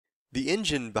The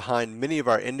engine behind many of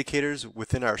our indicators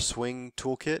within our Swing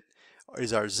Toolkit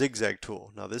is our ZigZag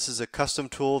tool. Now this is a custom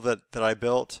tool that I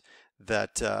built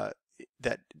that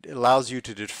that allows you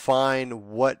to define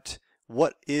what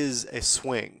is a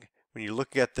swing. When you're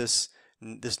looking at this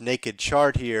naked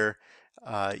chart here,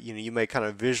 you may kind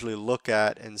of visually look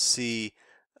at and see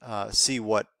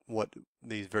what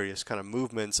these various kind of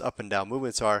movements, up and down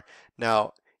movements are.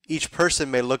 Now each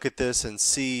person may look at this and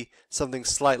see something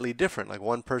slightly different. Like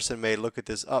one person may look at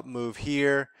this up move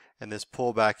here and this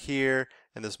pull back here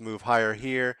and this move higher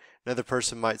here. Another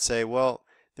person might say, well,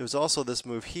 there was also this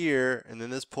move here and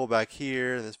then this pull back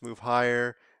here and this move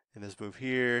higher and this move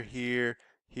here, here,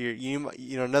 here.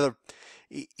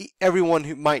 Everyone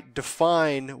who might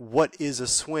define what is a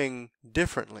swing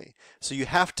differently. So you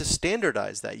have to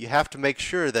standardize that. You have to make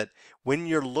sure that when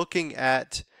you're looking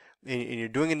at and you're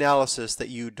doing analysis that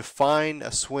you define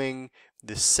a swing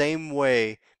the same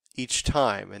way each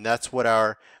time, and that's what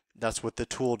the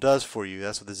tool does for you.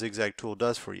 That's what the ZigZag tool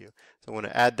does for you. So I'm going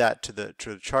to add that to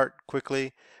the chart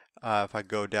quickly. If I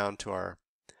go down to our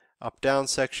up-down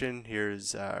section,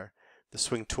 here's the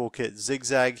Swing Toolkit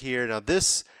ZigZag here. Now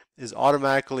this is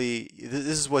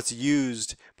this is what's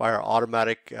used by our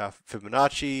automatic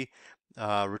Fibonacci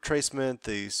retracement,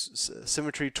 these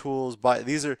symmetry tools.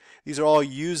 These are all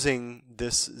using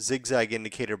this ZigZag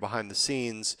indicator behind the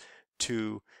scenes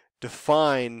to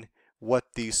define what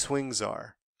these swings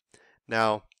are.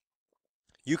 Now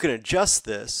you can adjust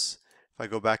this. If I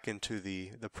go back into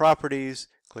the properties,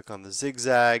 click on the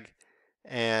ZigZag,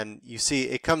 and you see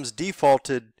it comes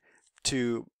defaulted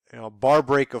to a bar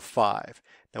break of 5.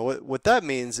 Now what that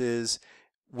means is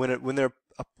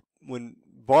when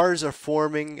bars are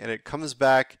forming and it comes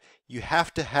back, you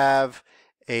have to have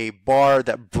a bar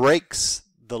that breaks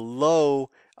the low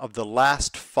of the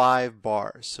last 5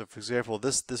 bars. So for example,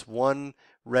 this one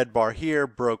red bar here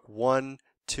broke 1,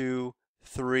 2,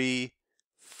 3,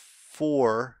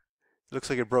 4. It looks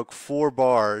like it broke 4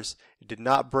 bars. It did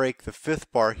not break the 5th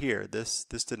bar here. This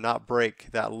did not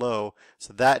break that low,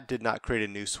 so that did not create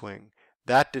a new swing.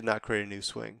 That did not create a new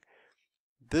swing.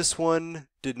 This one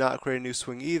did not create a new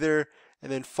swing either.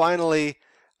 And then finally,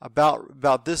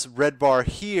 about this red bar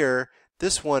here,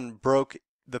 this one broke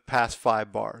the past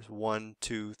 5 bars. 1,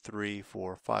 2, 3,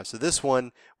 4, 5. So this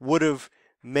one would have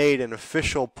made an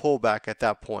official pullback at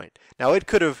that point. Now it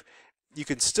could have, you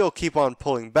could still keep on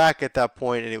pulling back at that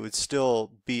point and it would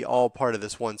still be all part of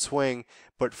this one swing,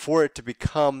 but for it to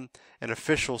become an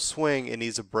official swing, it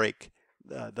needs to break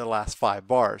the last 5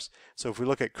 bars. So if we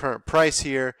look at current price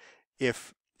here,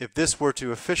 if this were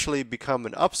to officially become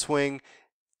an upswing,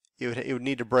 it would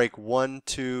need to break 1,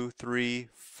 2, 3,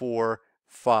 4,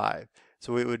 5.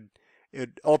 So it would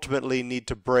ultimately need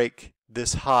to break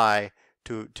this high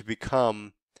to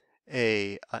become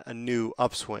a new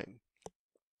upswing.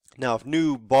 Now, if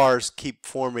new bars keep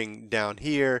forming down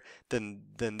here, then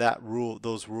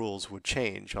those rules would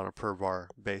change on a per bar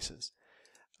basis.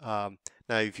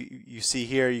 Now, if you see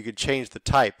here, you could change the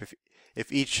type.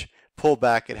 If each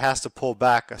pullback, it has to pull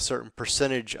back a certain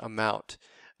percentage amount.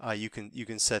 You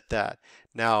can set that.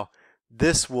 Now,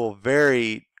 this will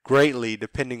vary greatly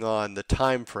depending on the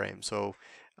time frame. So,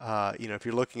 if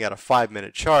you're looking at a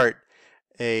 5-minute chart,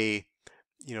 so you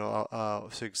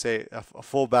can say a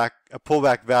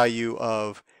pullback value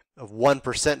of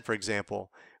 1%, for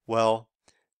example. Well,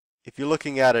 if you're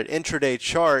looking at an intraday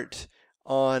chart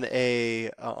on a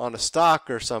stock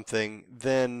or something,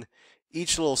 then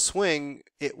each little swing,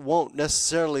 it won't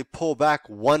necessarily pull back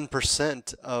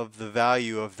 1% of the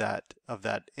value of that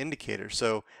indicator.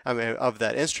 So of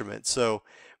that instrument. So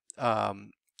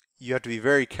you have to be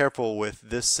very careful with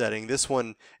this setting. This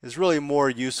one is really more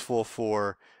useful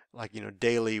for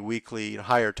daily, weekly,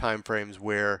 higher time frames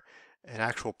where an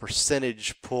actual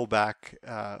percentage pullback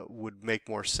would make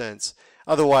more sense.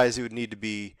 Otherwise, it would need to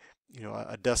be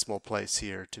a decimal place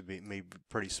here to be maybe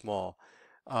pretty small.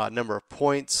 Number of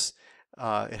points.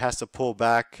 It has to pull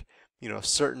back, a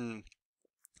certain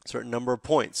number of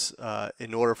points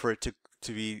in order for it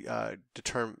to be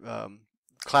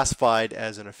classified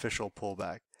as an official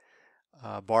pullback.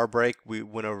 Bar break we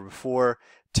went over before.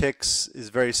 Ticks is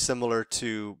very similar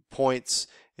to points.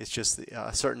 It's just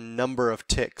a certain number of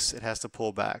ticks it has to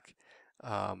pull back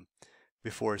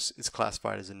before it's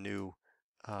classified as a new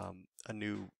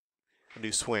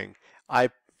swing. I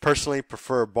personally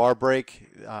prefer bar break.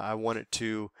 I want it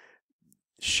to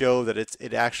show that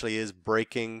it actually is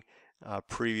breaking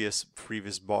previous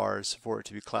bars for it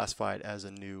to be classified as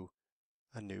a new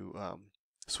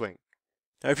swing.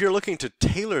 Now, if you're looking to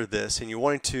tailor this and you're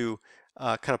wanting to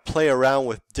kind of play around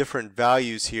with different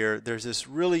values here, there's this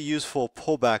really useful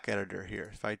pullback editor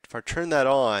here. If I turn that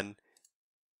on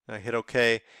and I hit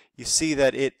OK, you see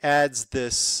that it adds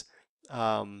this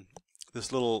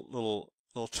this little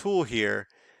tool here.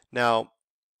 Now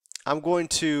I'm going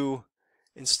to,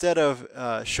 instead of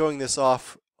showing this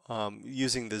off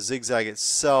using the ZigZag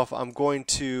itself, I'm going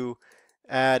to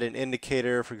add an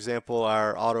indicator, for example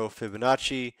our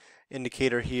Auto-Fibonacci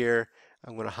indicator here.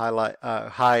 I'm going to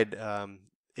hide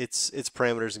its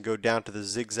parameters and go down to the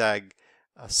ZigZag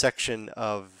section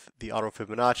of the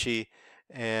Auto-Fibonacci,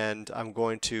 and I'm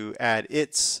going to add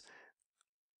its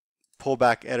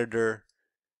pullback editor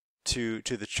to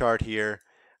the chart here.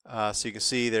 So you can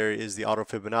see there is the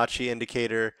Auto-Fibonacci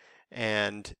indicator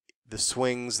and the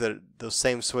swings, those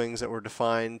same swings that were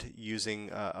defined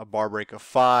using a bar break of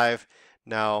 5.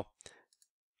 Now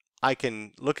I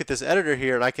can look at this editor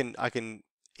here and I can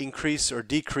increase or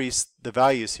decrease the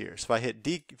values here. So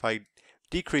if I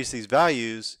decrease these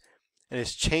values, and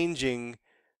it's changing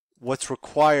what's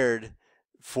required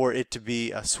for it to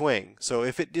be a swing. So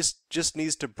if it just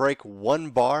needs to break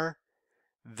 1 bar,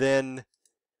 then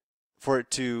for it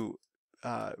to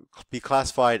be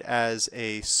classified as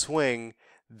a swing,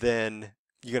 then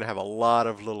you're going to have a lot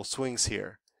of little swings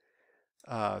here.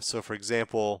 So for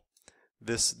example,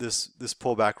 this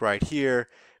pullback right here,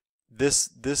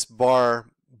 this bar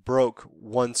broke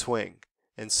 1 swing,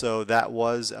 and so that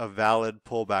was a valid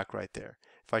pullback right there.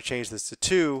 If I change this to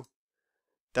 2,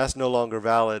 that's no longer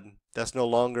valid. That's no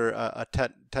longer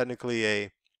technically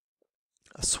a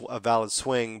valid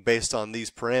swing based on these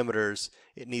parameters.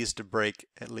 It needs to break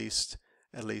at least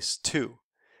 2.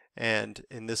 And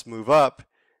in this move up,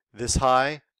 this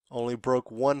high only broke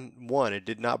 1. It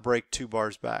did not break 2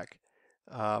 bars back,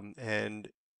 and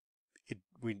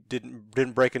we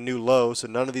didn't break a new low, so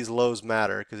none of these lows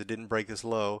matter because it didn't break this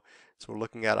low. So we're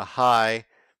looking at a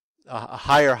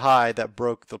higher high that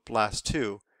broke the last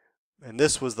 2, and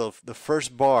this was the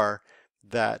first bar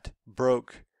that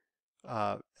broke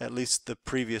at least the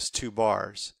previous 2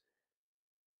 bars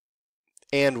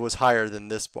and was higher than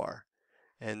this bar.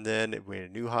 And then it made a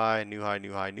new high, new high,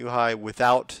 new high, new high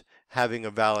without having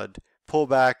a valid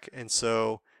pullback. And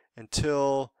so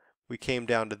until we came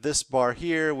down to this bar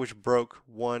here, which broke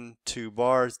 1, 2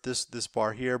 bars, this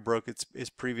bar here broke its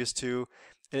previous 2,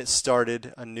 and it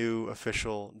started a new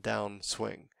official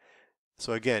downswing.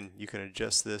 So again, you can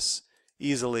adjust this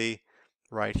easily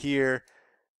right here.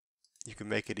 You can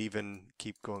make it even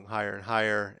keep going higher and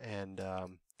higher, and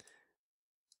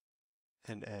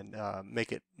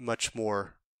make it much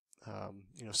more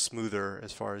smoother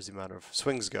as far as the amount of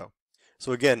swings go.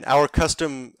 So again, our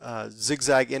custom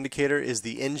ZigZag indicator is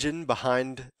the engine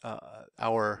behind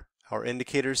our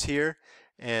indicators here,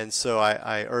 and so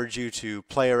I urge you to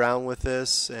play around with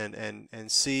this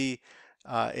and see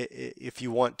if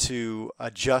you want to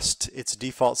adjust its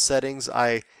default settings.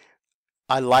 I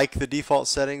like the default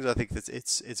settings. I think that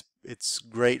it's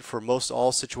great for most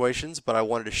all situations, but I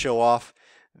wanted to show off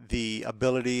the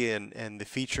ability and the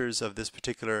features of this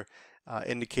particular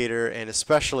indicator, and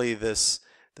especially this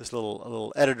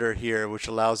little editor here, which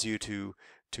allows you to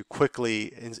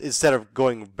quickly, instead of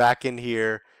going back in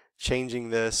here, changing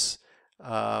this,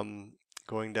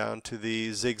 going down to the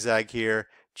ZigZag here,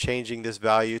 changing this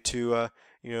value to a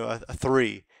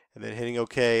 3, and then hitting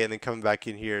OK, and then coming back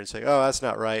in here and saying, oh, that's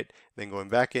not right, and then going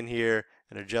back in here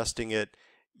and adjusting it.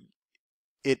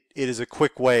 It is a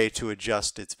quick way to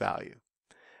adjust its value.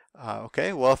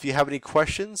 Okay, well, if you have any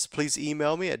questions, please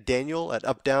email me at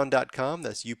daniel@updown.com.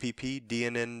 That's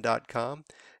UPPDNN.com.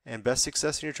 And best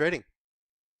success in your trading.